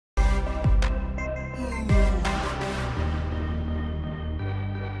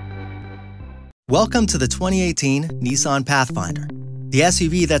Welcome to the 2018 Nissan Pathfinder, the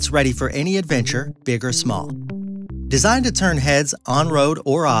SUV that's ready for any adventure, big or small. Designed to turn heads on-road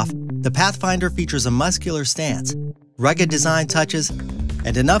or off, the Pathfinder features a muscular stance, rugged design touches,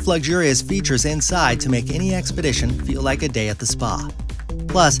 and enough luxurious features inside to make any expedition feel like a day at the spa.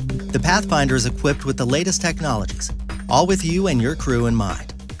 Plus, the Pathfinder is equipped with the latest technologies, all with you and your crew in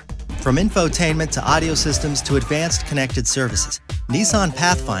mind. From infotainment to audio systems to advanced connected services, Nissan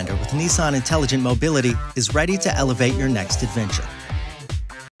Pathfinder with Nissan Intelligent Mobility is ready to elevate your next adventure.